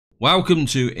Welcome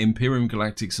to Empyrion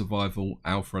Galactic Survival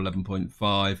Alpha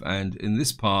 11.5, and in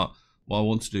this part what I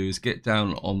want to do is get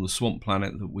down on the swamp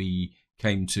planet that we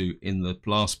came to in the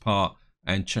last part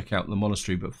and check out the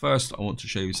monastery. But first I want to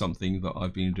show you something that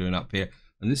I've been doing up here,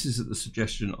 and this is at the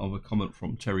suggestion of a comment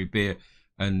from Terry Beer,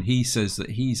 and he says that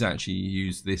he's actually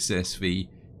used this SV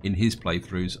in his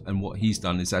playthroughs, and what he's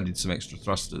done is added some extra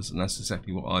thrusters, and that's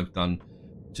exactly what I've done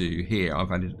to here.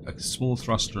 I've added a small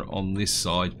thruster on this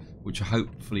side which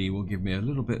hopefully will give me a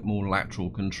little bit more lateral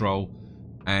control,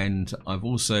 and I've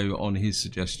also, on his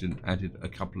suggestion, added a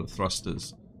couple of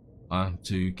thrusters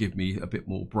to give me a bit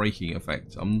more braking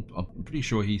effect. I'm pretty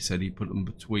sure he said he put them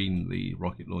between the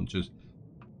rocket launchers.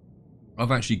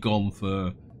 I've actually gone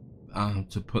for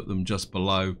to put them just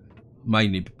below,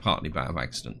 mainly partly out of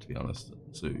accident, to be honest.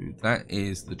 So that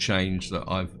is the change that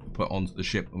I've put onto the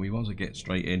ship, and we want to get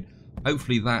straight in.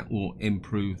 Hopefully that will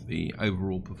improve the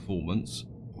overall performance.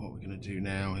 What we're going to do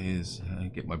now is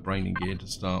get my brain in gear to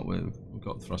start with. We've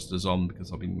got thrusters on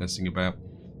because I've been messing about.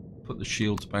 Put the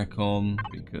shields back on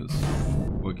because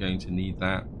we're going to need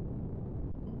that.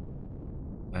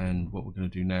 And what we're going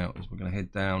to do now is we're going to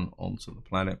head down onto the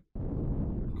planet.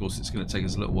 Of course, it's going to take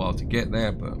us a little while to get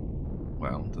there, but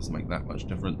well, it doesn't make that much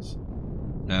difference.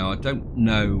 Now, I don't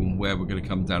know where we're going to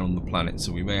come down on the planet,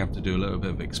 so we may have to do a little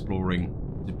bit of exploring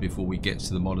before we get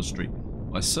to the monastery.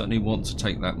 I certainly want to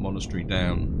take that monastery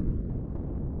down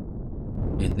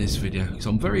in this video because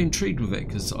I'm very intrigued with it,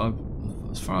 because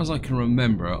as far as I can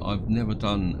remember, I've never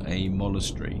done a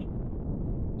monastery.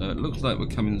 It looks like we're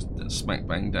coming smack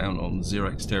bang down on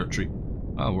Xerex territory.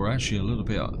 Oh, we're actually a little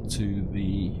bit up to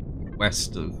the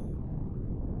west of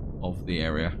the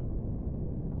area.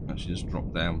 Actually, just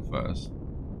drop down first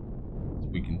so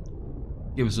we can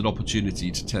give us an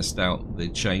opportunity to test out the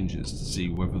changes to see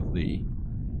whether the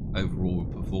overall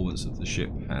performance of the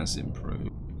ship has improved.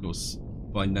 Of course,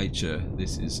 by nature,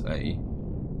 this is a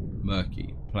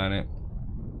murky planet.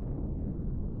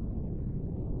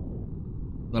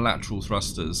 The lateral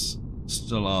thrusters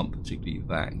still aren't particularly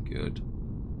that good.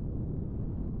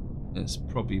 It's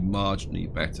probably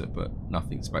marginally better, but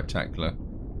nothing spectacular.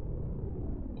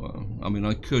 Well, I mean,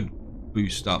 I could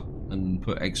boost up and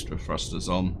put extra thrusters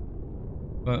on,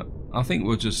 but I think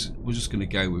we're just going to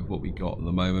go with what we got at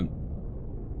the moment.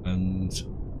 And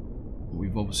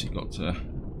we've obviously got to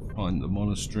find the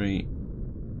monastery.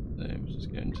 So I'm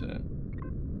just going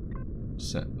to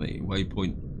set the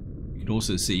waypoint. You can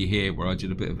also see here where I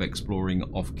did a bit of exploring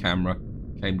off camera.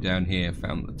 Came down here,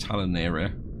 found the Talon area.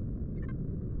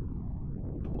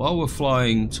 While we're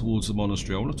flying towards the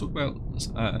monastery, I want to talk about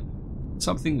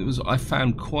something that I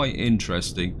found quite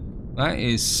interesting. That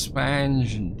is,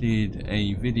 Spange did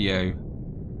a video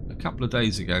a couple of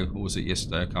days ago, or was it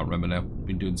yesterday? I can't remember now. I've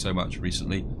been doing so much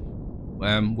recently.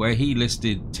 Where he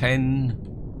listed 10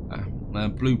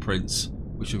 blueprints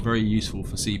which are very useful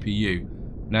for CPU.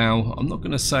 Now, I'm not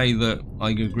going to say that I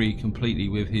agree completely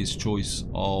with his choice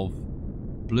of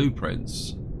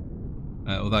blueprints,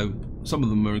 although some of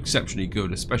them are exceptionally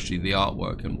good, especially the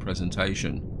artwork and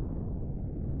presentation.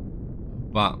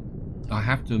 But I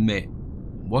have to admit,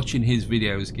 watching his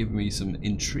video has given me some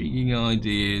intriguing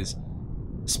ideas,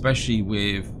 especially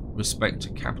with respect to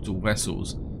capital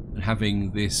vessels, and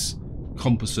having this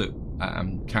composite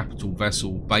capital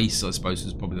vessel base, I suppose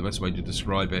is probably the best way to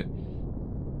describe it,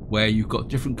 where you've got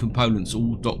different components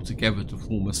all docked together to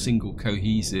form a single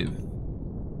cohesive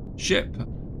ship.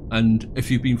 And if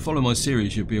you've been following my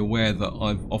series, you'll be aware that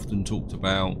I've often talked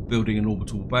about building an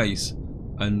orbital base,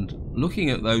 and looking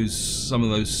at some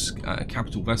of those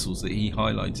capital vessels that he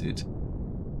highlighted,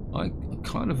 I'm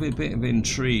kind of a bit of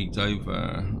intrigued over.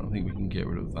 I think we can get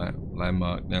rid of that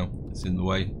landmark now. It's in the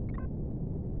way.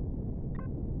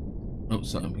 Oh,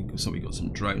 so we got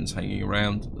some drones hanging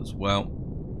around as well.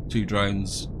 2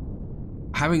 drones.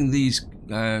 Having these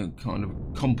kind of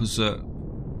composite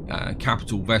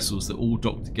capital vessels that all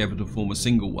dock together to form a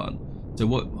single one. So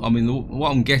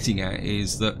what I'm getting at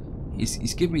is that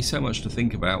it's given me so much to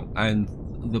think about, and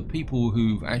the people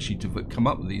who've actually come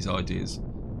up with these ideas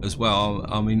as well.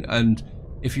 I mean, and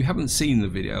if you haven't seen the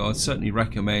video, I'd certainly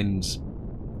recommend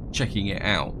checking it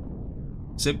out,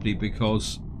 simply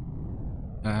because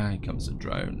here comes a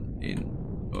drone in.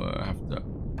 I have to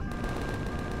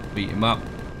beat him up.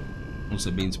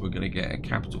 Also means we're going to get a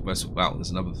capital vessel. Wow,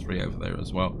 there's another 3 over there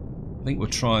as well. I think we'll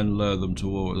try and lure them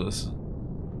towards us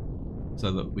so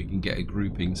that we can get a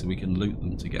grouping so we can loot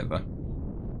them together.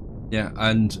 Yeah,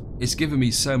 and it's given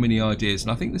me so many ideas,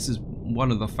 and I think this is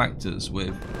one of the factors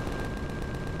with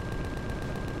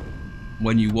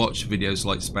when you watch videos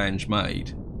like Spange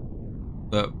made,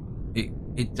 that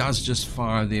it does just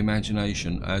fire the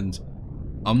imagination. And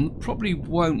I probably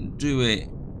won't do it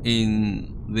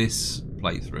in this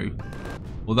playthrough.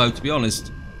 Although, to be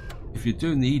honest, if you're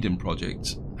doing the Eden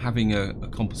project, having a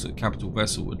composite capital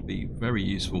vessel would be very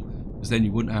useful, because then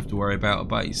you wouldn't have to worry about a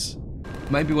base.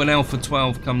 Maybe when Alpha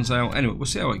 12 comes out. Anyway, we'll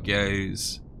see how it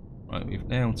goes. Right, we've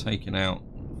now taken out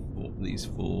these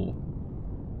 4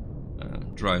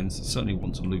 drones. I certainly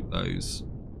want to loot those.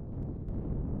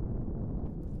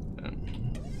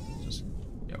 Just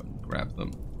go and grab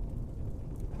them.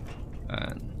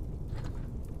 And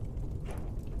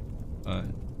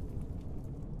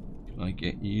can I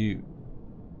get you?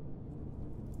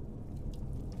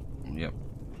 Yep.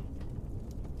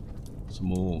 Some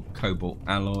more cobalt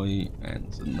alloy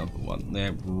and another one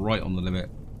there, right on the limit.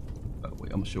 But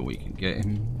I'm sure we can get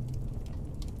him.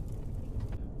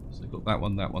 So got that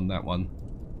one, that one, that one.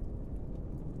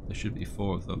 There should be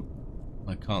 4 of them.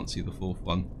 I can't see the 4th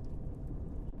one.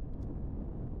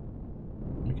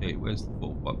 Okay, where's the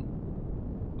 4th one?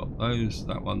 Got those,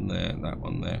 that one there, that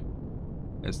one there.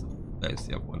 There's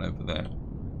the other one over there.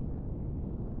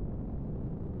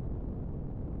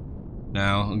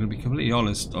 Now, I'm going to be completely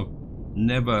honest, I've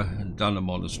never done a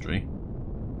monastery,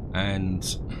 and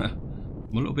I'm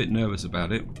a little bit nervous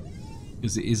about it,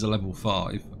 because it is a level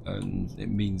 5, and it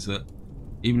means that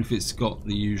even if it's got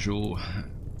the usual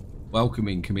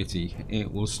welcoming committee,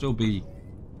 it will still be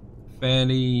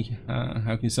fairly,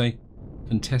 how can you say,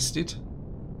 contested.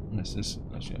 Actually,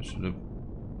 I should have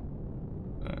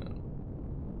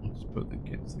let's put the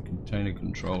container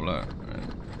controller.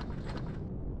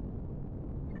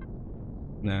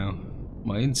 Now,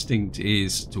 my instinct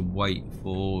is to wait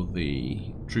for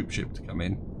the troop ship to come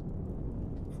in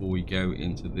before we go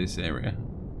into this area.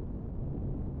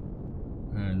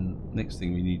 And next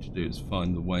thing we need to do is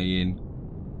find the way in.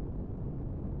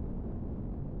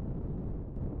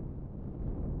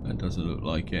 That doesn't look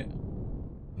like it.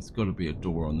 There's got to be a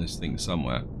door on this thing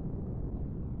somewhere.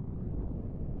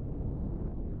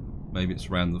 Maybe it's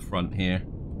around the front here.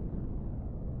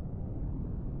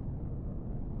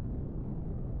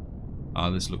 Ah,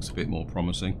 this looks a bit more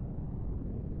promising.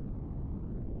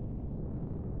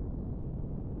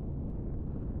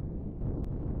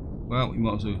 Well, we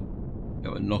might as well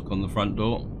go and knock on the front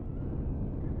door.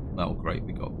 Oh, great,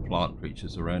 we got plant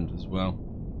creatures around as well.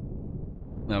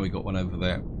 Now we got one over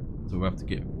there. So we have to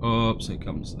get up, so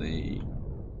comes the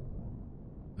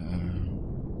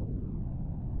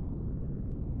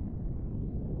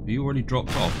have you already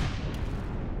dropped off?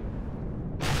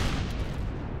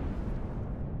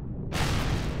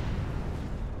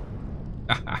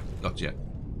 Gotcha.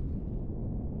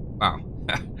 Wow.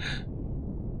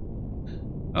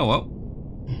 Oh well.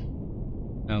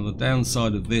 Now the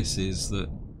downside of this is that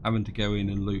having to go in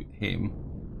and loot him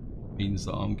means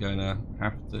that I'm going to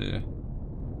have to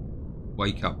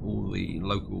wake up all the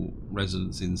local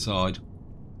residents inside.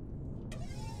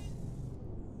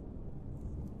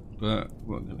 But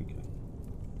we're going to go.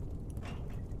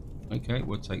 Okay,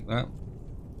 we'll take that.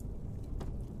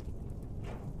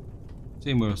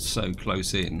 Seeing we're so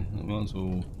close in, I might as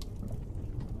well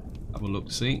have a look.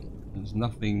 See, there's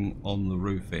nothing on the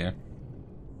roof here.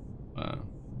 Of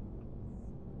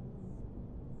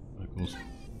course,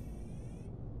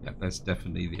 yeah, there's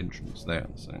definitely the entrance there.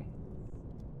 So.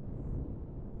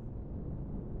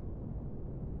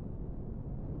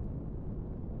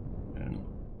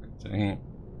 To here.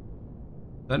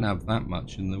 Don't have that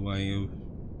much in the way of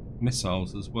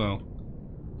missiles as well.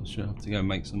 I should have to go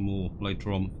make some more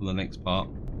later on for the next part.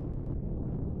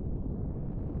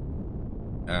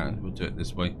 And we'll do it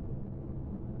this way.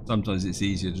 Sometimes it's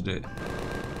easier to do it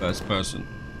first person.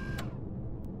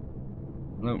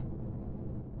 Hello.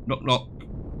 Knock knock.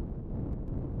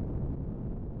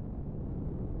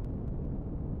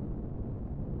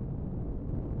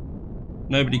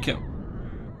 Nobody can.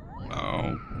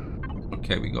 Oh.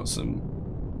 Okay, we got some.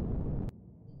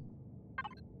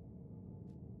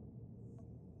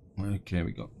 Okay,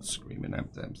 we got screaming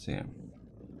abdabs here.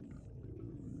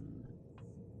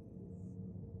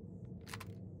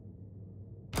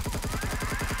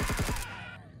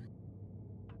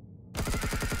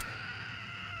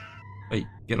 Hey,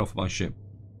 get off my ship.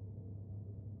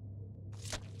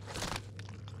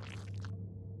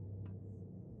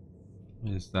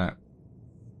 Where's that?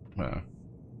 Where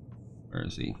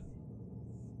is he?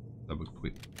 Have a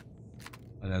quick.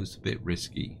 I know it's a bit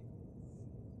risky.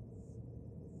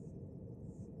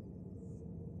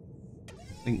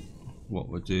 I think what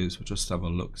we'll do is we'll just have a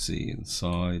look-see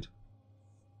inside.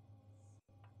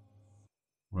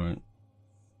 Right.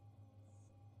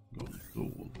 Got the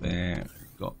door there.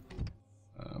 Got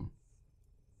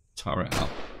turret up.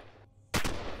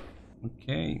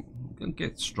 Okay, I'm gonna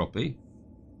get stroppy.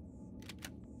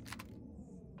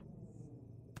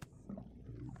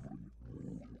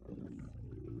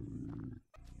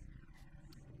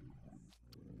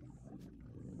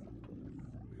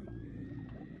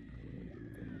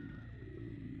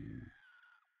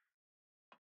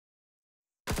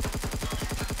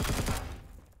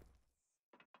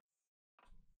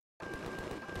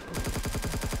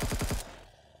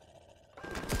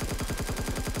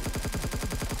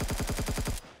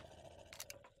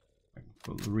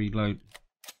 reload.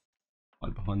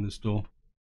 Right behind this door.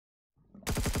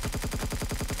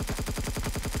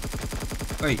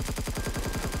 Wait.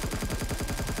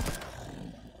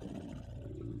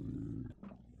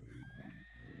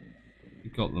 We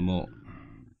got them all.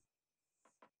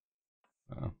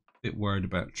 A bit worried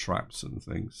about traps and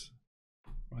things.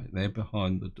 Right, they're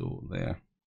behind the door there.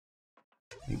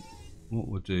 I think what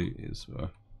we'll do is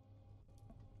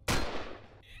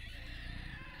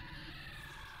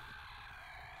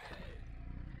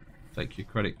take your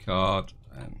credit card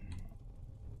and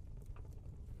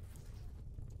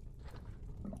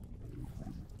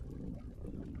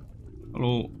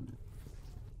hello.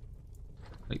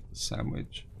 Take the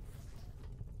sandwich.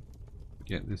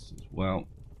 Get this as well.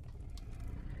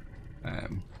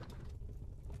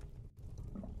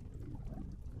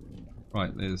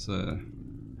 Right, there's a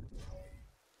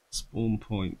spawn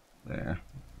point there.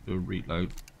 Do a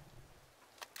reload.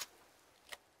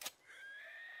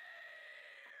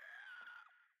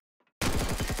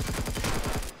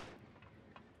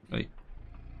 Right.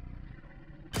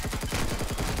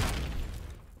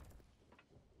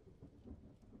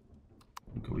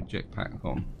 Got a jetpack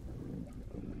on.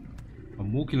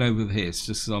 I'm walking over here. It's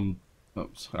just some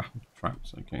oops,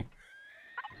 traps. Okay.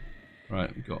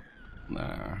 Right, we got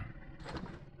there.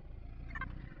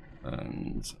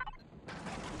 And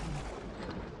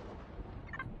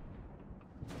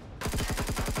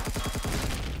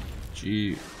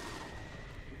G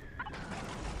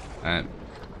and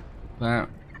that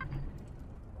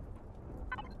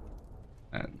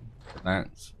and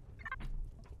that.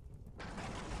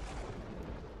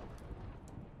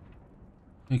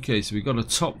 Okay, so we've got a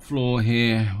top floor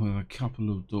here with a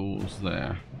couple of doors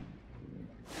there.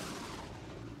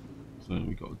 So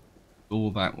we've got a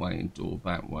door that way and door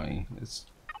that way. Let's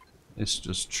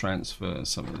just transfer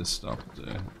some of this stuff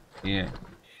to here.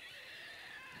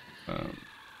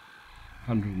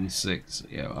 106.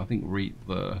 Yeah, I think read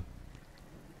the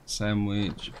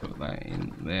sandwich, put that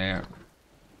in there,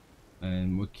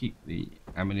 and we'll keep the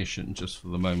ammunition just for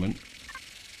the moment.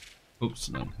 Oops,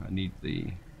 no, I need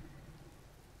the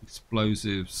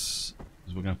explosives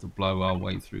because we're going to have to blow our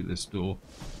way through this door.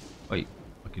 Wait,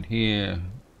 I can hear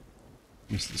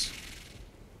Mr.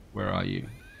 Where are you?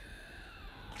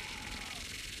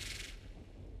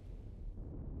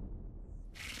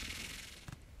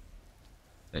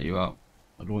 There you are.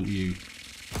 I don't want you.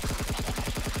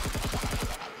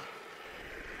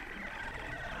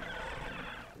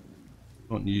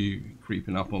 I want you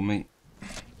creeping up on me.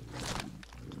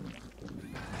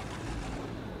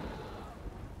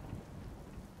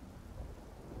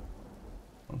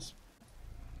 I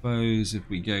suppose if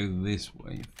we go this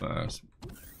way first.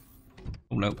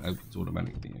 Oh no, opens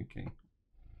automatically. Okay.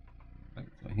 Back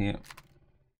to here.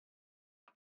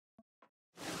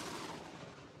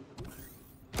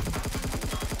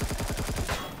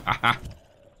 Aha!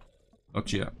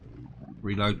 Gotcha.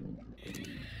 Reload.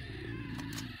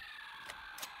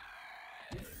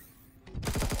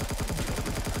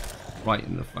 Right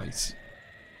in the face.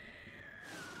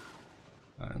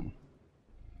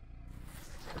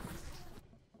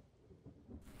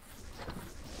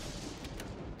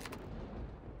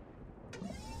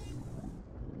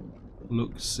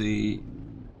 Look, see.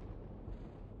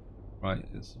 Right,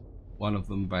 there's one of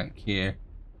them back here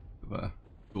with a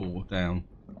door down.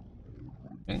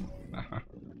 Okay.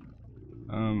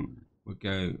 We'll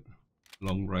go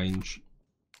long range.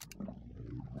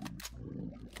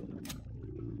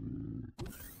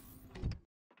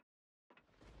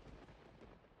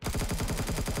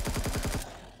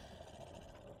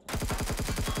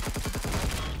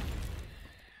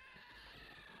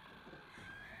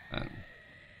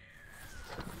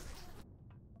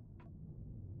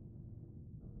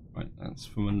 Right, that's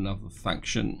from another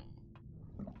faction.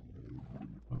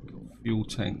 I've got fuel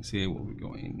tanks here. What have we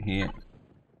got in here?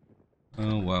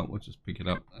 Oh well, we'll just pick it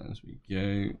up as we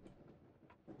go.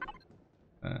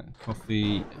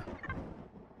 Coffee.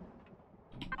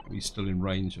 Are we still in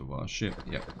range of our ship?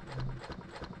 Yep.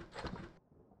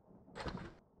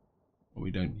 Well,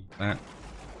 we don't need that.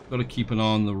 Got to keep an eye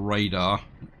on the radar.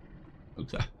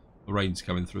 The rain's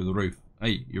coming through the roof.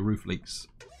 Hey, your roof leaks.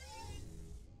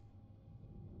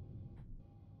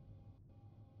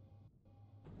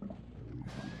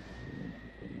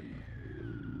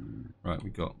 Right,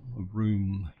 we got a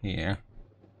room here.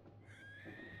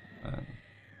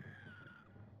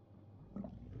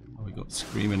 We got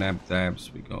screaming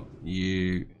abdabs. We got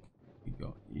you. We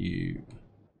got you.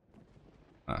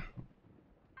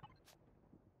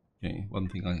 Okay, one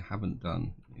thing I haven't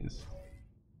done is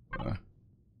go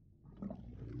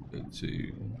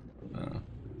to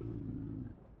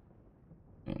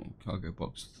cargo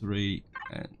box 3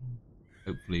 And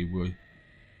hopefully we're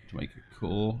to make a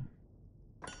core.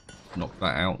 Knock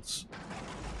that out.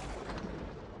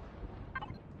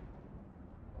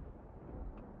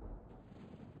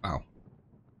 Wow.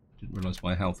 Didn't realise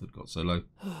my health had got so low.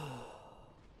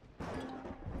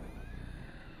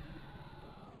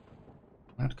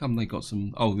 How come they got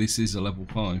some... Oh, this is a level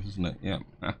 5, isn't it? Yeah.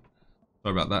 Sorry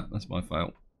about that. That's my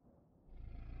fault.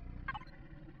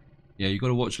 Yeah, you've got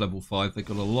to watch level 5. They've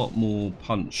got a lot more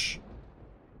punch.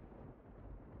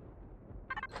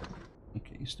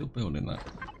 Okay, you're still building that.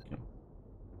 Okay.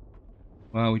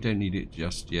 Well, we don't need it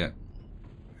just yet.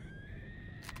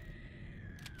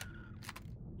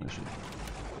 Actually.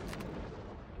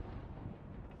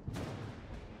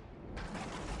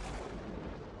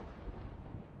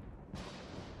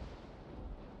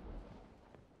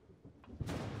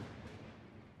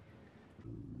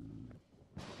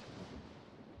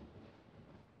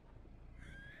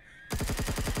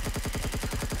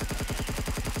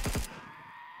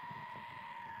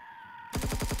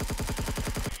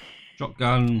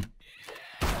 Shotgun.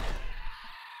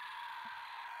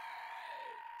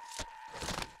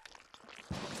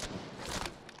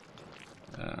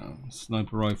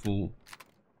 Sniper rifle.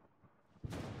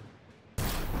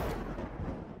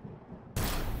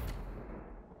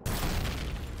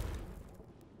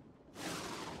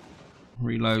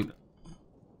 Reload.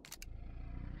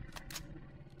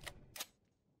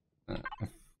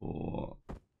 F4.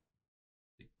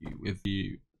 Take you with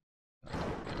you.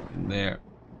 In there.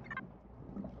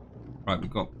 Right,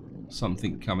 we've got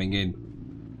something coming in.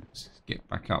 Let's get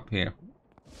back up here.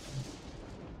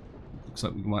 Looks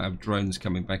like we might have drones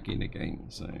coming back in again.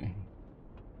 So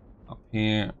up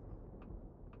here.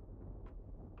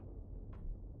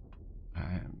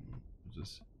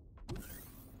 Just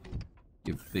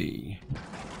give the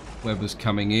Webers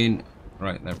coming in.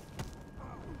 Right there.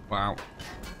 Wow.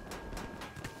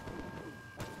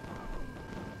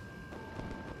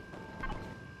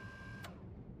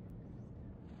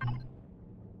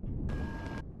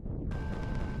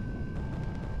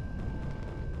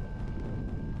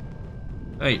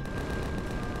 Hey,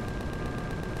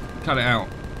 cut it out.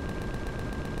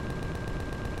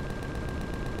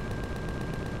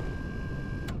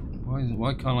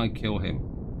 Why can't I kill him?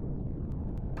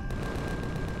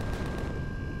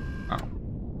 Ow.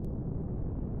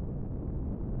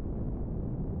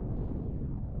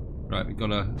 Right, we've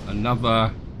got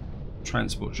another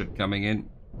transport ship coming in.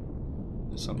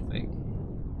 Something.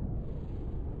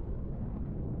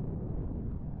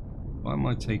 Why am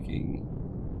I taking...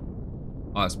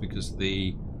 Oh, it's because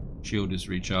the shield is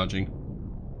recharging.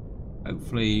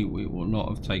 Hopefully we will not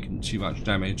have taken too much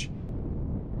damage.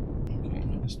 Okay,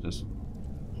 let's just...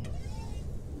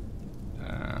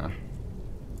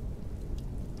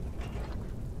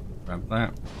 grab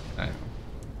that.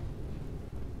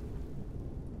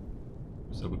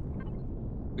 So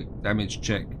quick damage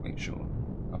check, make sure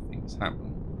nothing's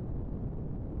happened.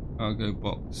 Cargo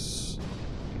box.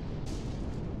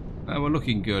 We're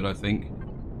looking good, I think.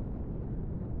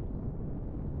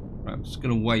 I'm just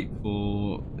going to wait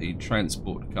for the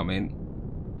transport to come in.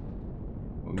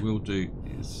 What we'll do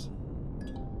is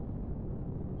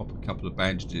pop a couple of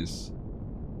bandages,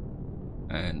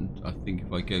 and I think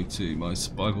if I go to my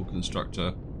survival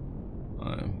constructor,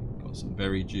 I've got some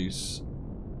berry juice.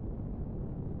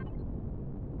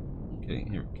 Okay,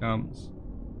 here it comes.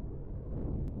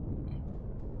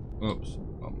 Oops.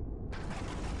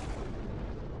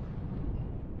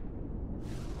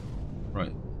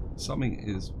 Right, something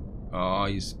is... Oh,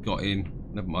 he's got in.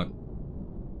 Never mind.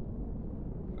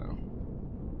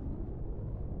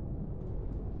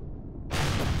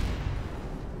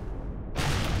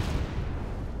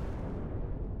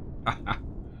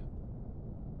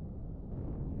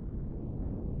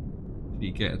 Did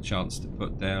he get a chance to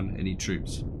put down any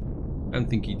troops? I don't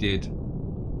think he did.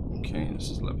 Okay, let's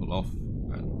just level off.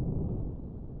 And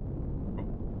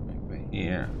over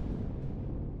here.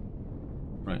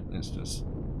 Right, let's just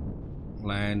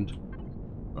land.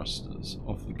 Thrusters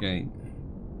off again.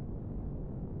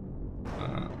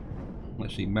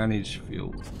 Actually manage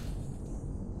fuel.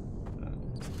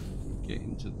 Get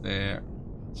into there.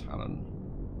 Talon.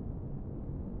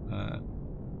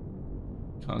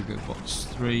 Cargo box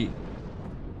 3.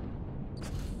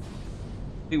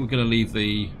 I think we're going to leave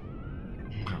the...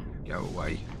 Go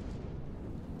away.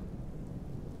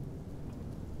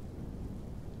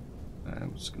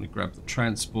 I'm just going to grab the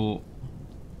transport.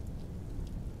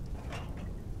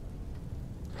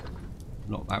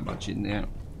 Not that much in there.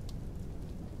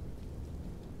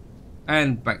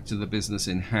 And back to the business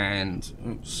in hand.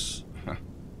 Oops.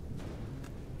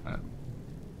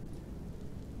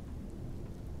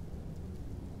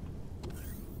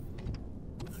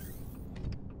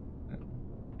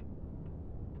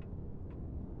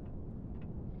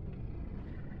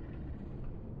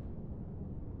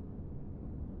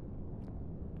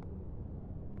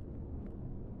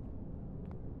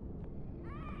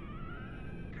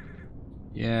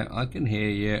 Yeah, I can hear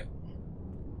you.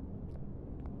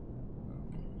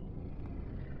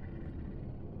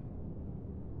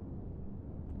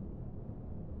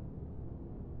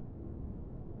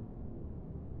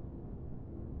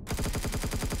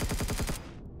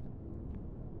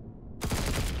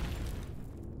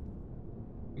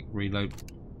 Quick reload.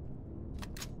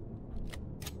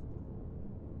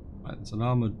 Right, there's an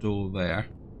armored door there.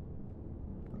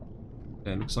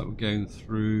 Okay, looks like we're going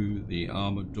through the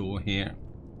armored door here.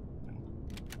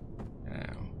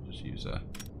 Now, just use a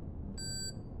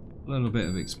little bit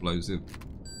of explosive.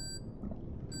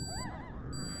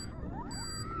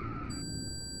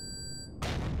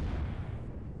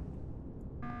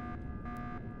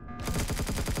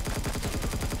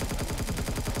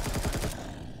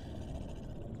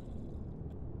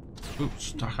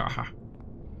 Oops,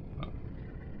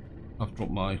 I've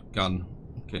dropped my gun.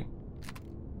 Okay,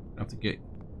 I have to get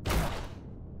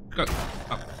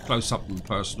close up and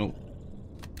personal.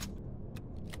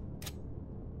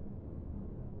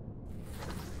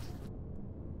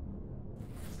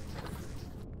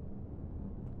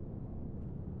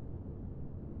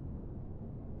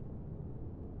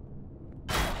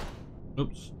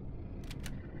 Oops.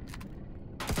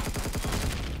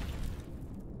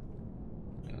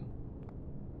 Yeah.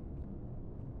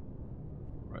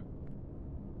 Right.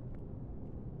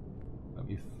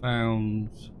 Have you found...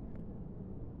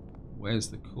 Where's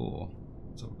the core?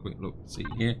 Let's have a quick look. See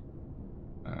here.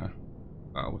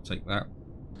 I will take that.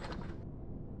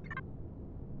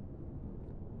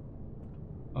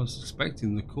 I was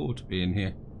expecting the core to be in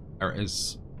here. There it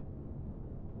is.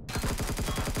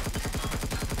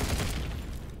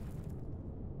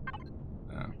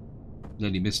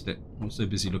 Nearly missed it. I was so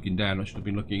busy looking down, I should have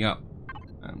been looking up.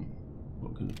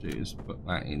 What we're going to do is put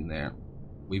that in there.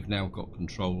 We've now got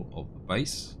control of the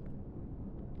base.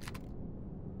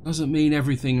 Doesn't mean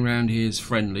everything around here is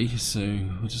friendly, so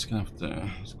we're just going to have to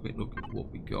just a quick look at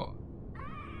what we got.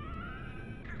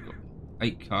 We've got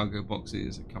 8 cargo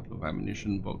boxes, a couple of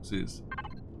ammunition boxes.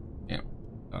 Yeah,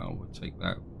 we'll take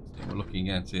that. So we're looking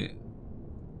at it.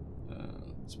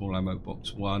 Small ammo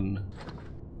box 1.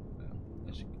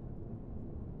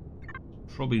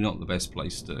 Probably not the best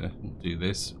place to do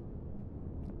this.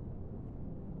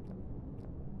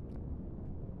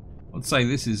 I'd say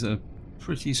this is a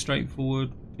pretty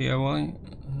straightforward POI,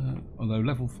 although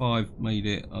level 5 made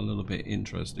it a little bit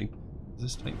interesting. Does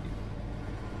this take me?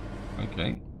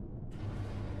 Okay.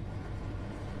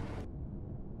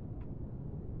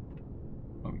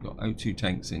 Well, we've got O2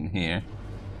 tanks in here.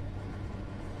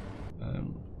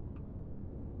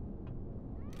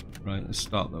 Right, let's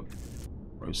start the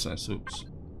process. Oops.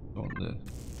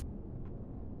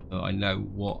 So I know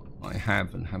what I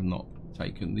have and have not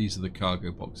taken. These are the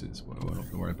cargo boxes. Well, we're not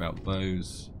going to worry about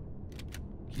those.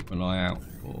 Keep an eye out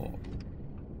for...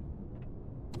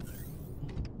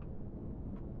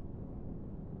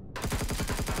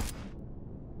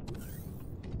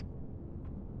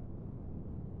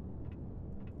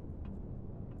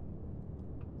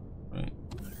 Right.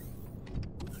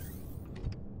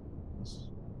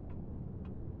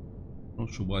 Not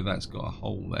sure why that's got a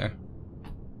hole there.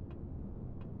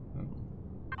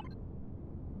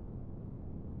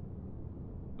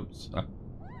 Oops.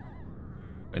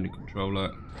 Any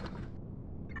controller.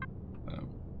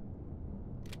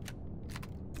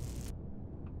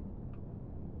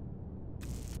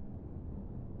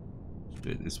 Let's do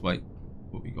it this way.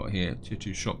 What we got here? Tier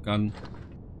 2 shotgun.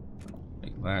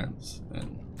 Take that.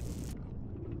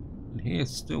 And here,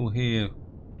 still here.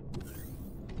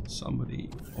 Somebody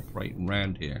operating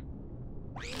around here.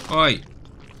 Oi!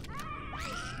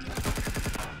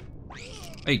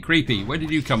 Hey, creepy, where did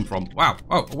you come from? Wow,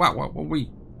 oh, wow, what were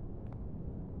we?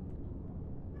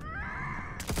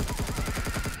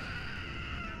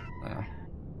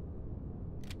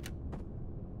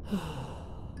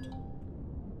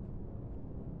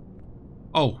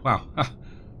 Oh, wow.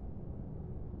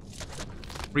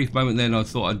 Brief moment then I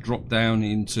thought I'd drop down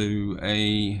into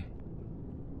a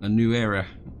new area.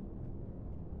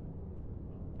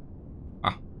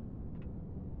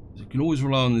 You can always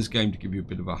rely on this game to give you a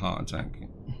bit of a heart attack.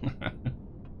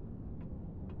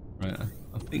 Right,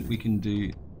 I think we can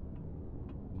do...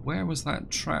 Where was that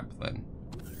trap then?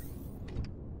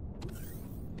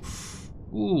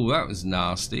 Ooh, that was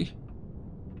nasty.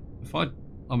 If I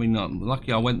mean,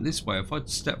 lucky I went this way. If I'd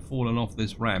stepped fallen off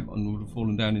this ramp, I would have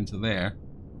fallen down into there,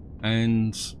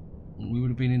 and we would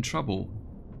have been in trouble.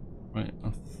 Right,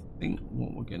 I think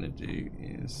what we're going to do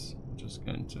is I'm just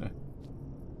going to...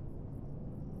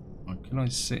 Can I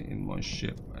sit in my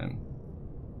ship and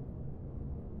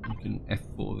you can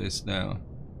F4 this now?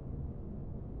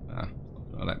 It's not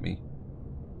going to let me.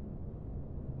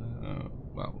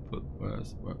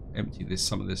 first. We'll empty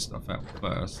some of this stuff out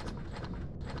first,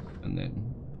 and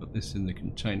then put this in the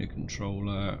container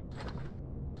controller.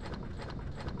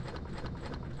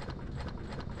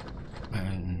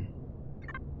 And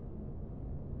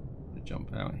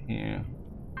jump out here.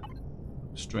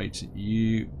 Straight at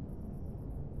you.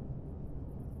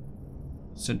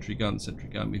 Sentry gun, sentry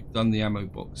gun. We've done the ammo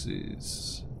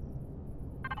boxes.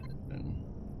 And,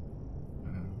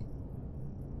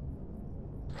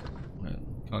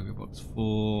 cargo box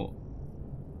 4.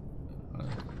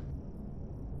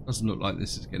 Doesn't look like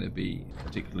this is going to be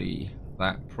particularly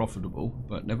that profitable,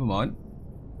 but never mind.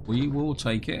 We will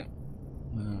take it.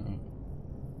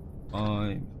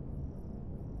 5.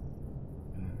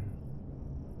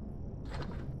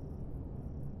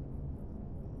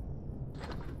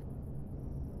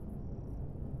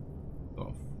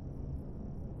 Off.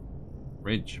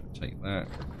 Bridge, we'll take that.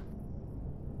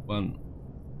 1.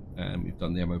 And we've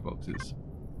done the ammo boxes.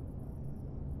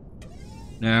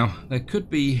 Now, there could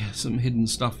be some hidden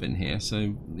stuff in here,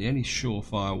 so the only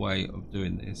surefire way of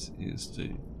doing this is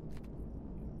to...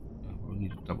 we'll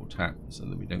need to double tap so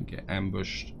that we don't get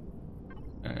ambushed.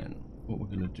 And what we're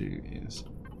going to do is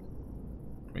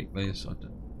break this. And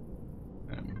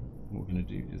what we're going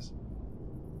to do is...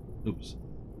 Oops.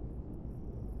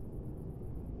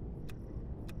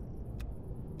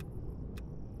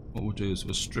 What we'll do is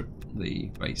we'll strip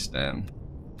the base down.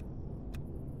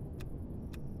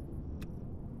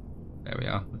 There we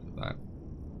are, look at that.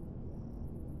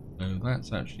 So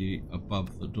that's actually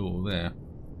above the door there.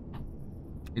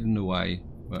 Hidden away,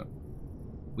 but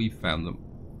we found them.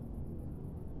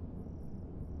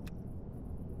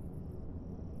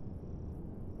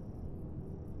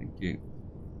 Thank you.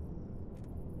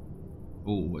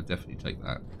 Oh, we'll definitely take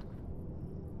that.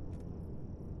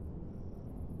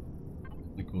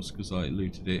 Of course, because I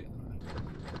looted it,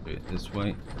 I'll do it this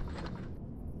way.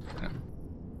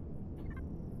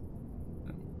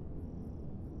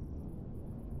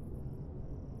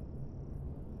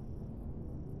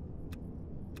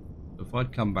 If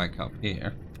I'd come back up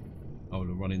here, I would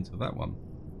have run into that one.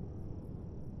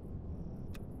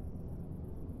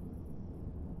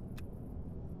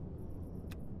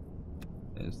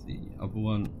 There's the other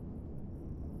one.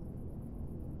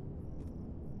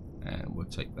 And we'll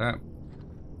take that.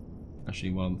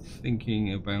 Actually, while I'm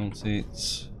thinking about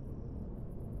it,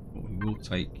 what we will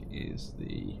take is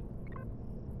the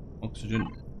oxygen.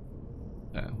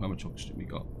 How much oxygen we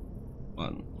got?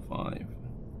 1, 5,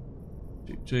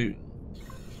 2, 2.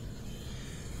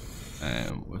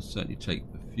 And we'll certainly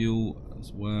take the fuel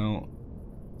as well.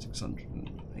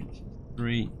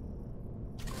 683.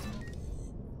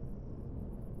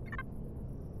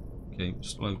 Okay, we're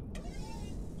slow.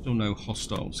 Still no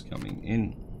hostiles coming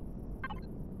in.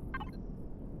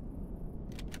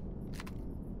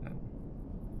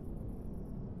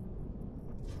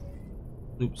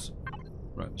 Oops.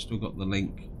 Right, we've still got the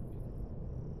link.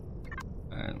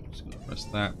 And I'm just going to press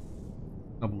that.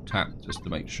 Double tap just to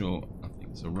make sure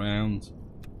nothing's around.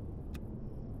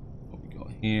 What we got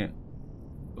here?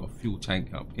 Got a fuel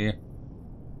tank up here.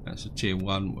 That's a tier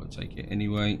 1. We'll take it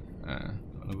anyway. Got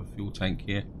another fuel tank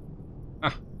here.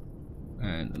 Ah!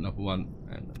 And another one.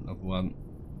 And another one.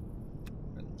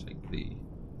 And take the...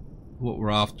 What we're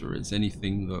after is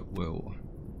anything that will...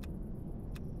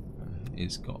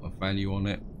 is got a value on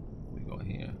it. What we got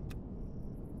here?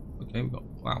 Okay, we got...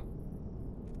 Wow.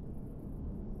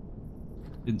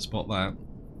 Didn't spot that.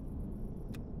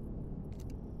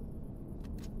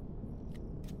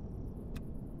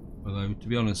 Although, to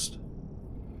be honest,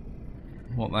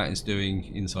 what that is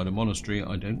doing inside a monastery,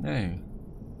 I don't know.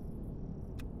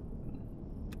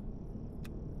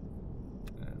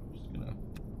 I'm just gonna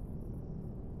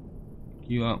pick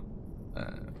you up.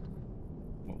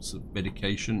 What's the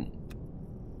medication?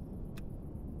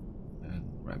 And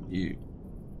grab you.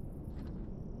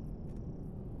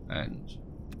 And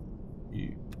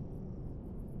you.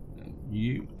 And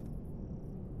you.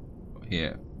 Got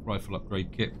here, rifle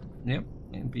upgrade kit. Yep,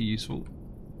 it'd be useful.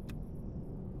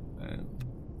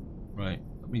 Right,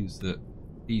 that means that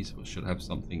these should have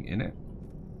something in it.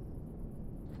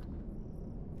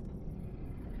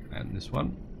 And this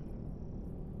one.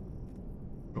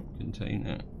 Drop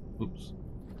container. Oops.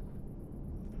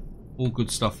 All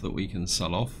good stuff that we can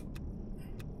sell off.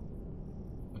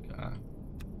 Look at that.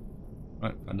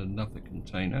 Right, found another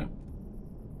container.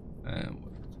 And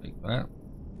we'll take that.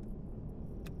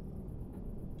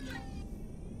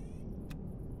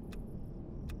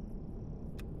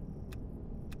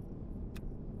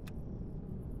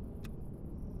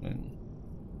 And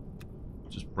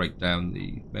just break down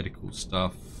the medical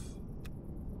stuff.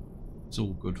 It's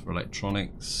all good for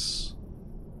electronics.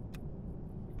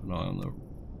 keep an eye on the...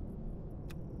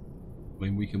 I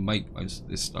mean, we can make most of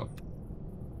this stuff.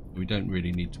 We don't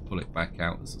really need to pull it back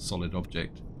out as a solid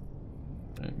object.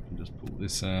 And we can just pull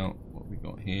this out. What we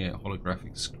got here,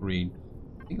 holographic screen.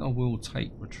 I think I will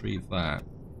retrieve that.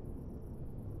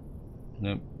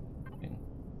 Nope. Okay.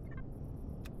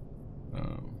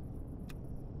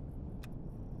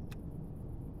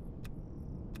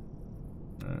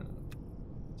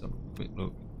 Let's have a quick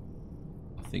look.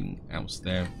 Nothing else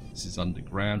there. This is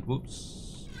underground.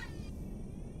 Whoops.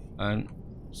 And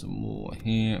some more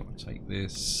here. We'll take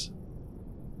this.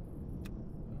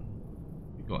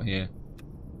 We got here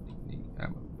the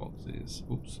ammo boxes.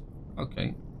 Oops.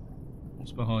 Okay.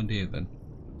 What's behind here then?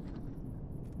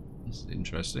 This is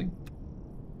interesting.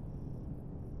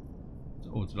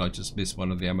 Or did I just miss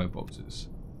one of the ammo boxes?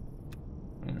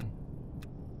 Yeah.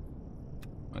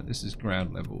 Right, this is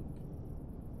ground level.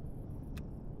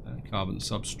 Carbon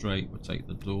substrate. We'll take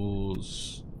the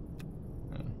doors.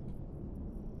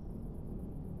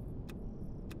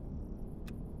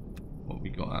 What we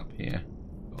got up here?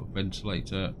 Got a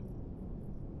ventilator.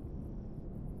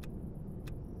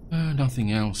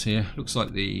 Nothing else here. Looks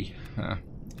like the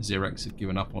Xerex have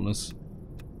given up on us.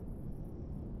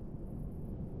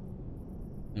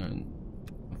 And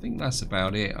I think that's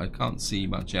about it. I can't see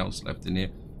much else left in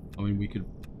here. I mean, we could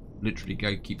literally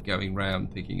keep going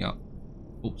round picking up.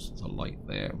 Oops, there's a light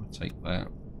there. We'll take that.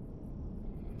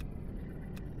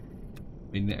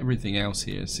 I mean, everything else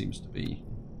here seems to be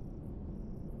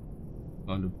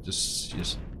kind of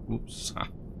just whoops.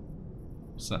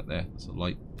 What's that there? There's a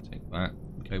light. Take that.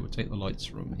 Okay, we'll take the lights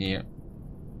from here.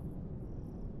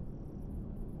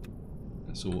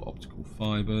 That's all optical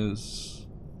fibers.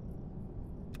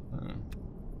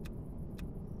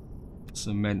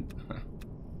 Cement.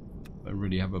 I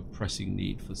really have a pressing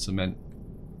need for cement.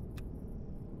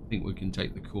 I think we can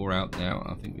take the core out now.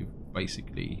 I think we've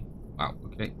basically... Wow,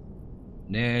 okay.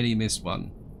 Nearly missed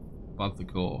one above the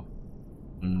core.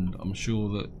 And I'm sure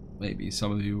that maybe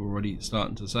some of you are already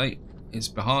starting to say, it's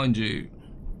behind you.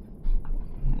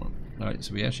 Right,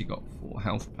 so we actually got 4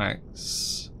 health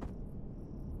packs.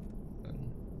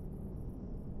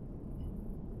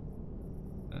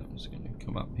 I'm just going to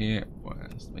come up here. Right,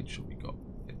 let's make sure we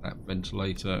get that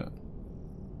ventilator.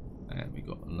 And we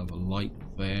got another light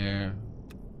there.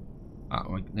 Ah,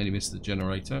 I nearly missed the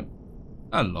generator.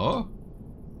 Hello?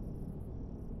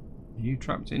 Are you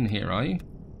trapped in here, are you?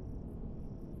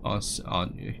 Oh,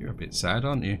 aren't you? You're a bit sad,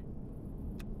 aren't you?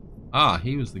 Ah,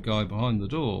 he was the guy behind the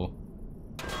door.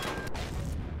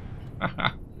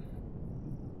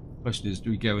 Question is, do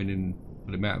we go in and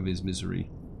put him out of his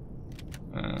misery?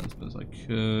 I suppose I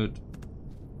could.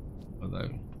 Although,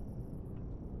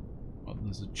 well,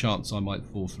 there's a chance I might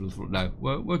fall through the floor. No,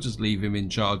 we'll just leave him in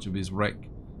charge of his wreck.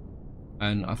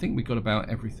 And I think we've got about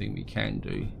everything we can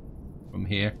do from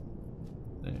here.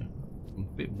 I'm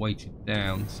a bit weighted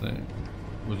down, so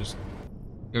we'll just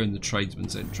go in the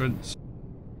tradesman's entrance.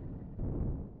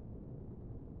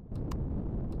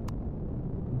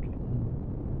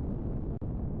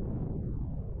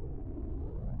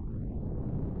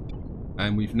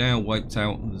 And we've now wiped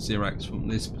out the Xerex from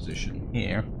this position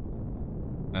here.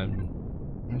 And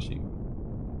actually,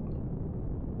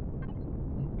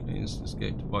 okay, let's just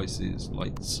get devices,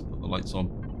 lights, put the lights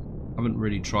on. Haven't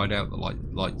really tried out the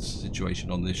lights situation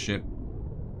on this ship.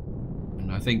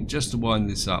 And I think just to wind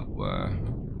this up, we're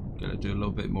going to do a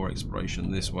little bit more exploration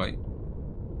this way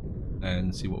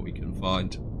and see what we can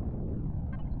find.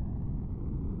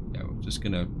 Yeah, we're just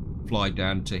going to fly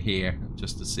down to here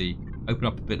just to see. Open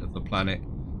up a bit of the planet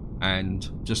and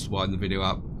just wind the video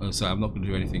up. So I'm not going to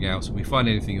do anything else. If we find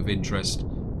anything of interest,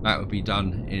 that will be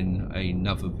done in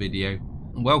another video.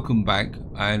 Welcome back,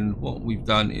 and what we've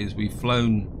done is we've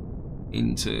flown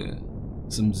into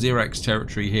some Xerex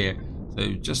territory here.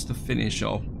 So just to finish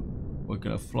off, we're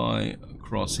going to fly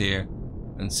across here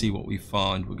and see what we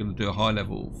find. We're going to do a high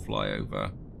level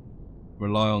flyover,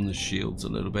 rely on the shields a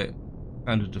little bit.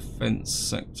 Found a defense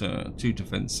sector, 2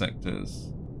 defense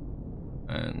sectors.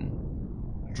 And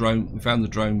we found the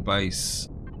drone base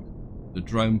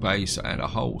and a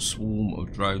whole swarm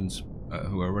of drones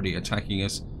who are already attacking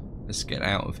us. Let's get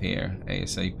out of here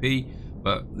ASAP.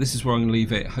 But this is where I'm going to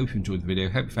leave it. Hope you enjoyed the video.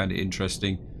 Hope you found it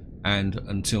interesting. And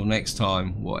until next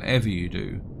time, whatever you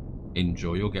do,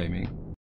 enjoy your gaming.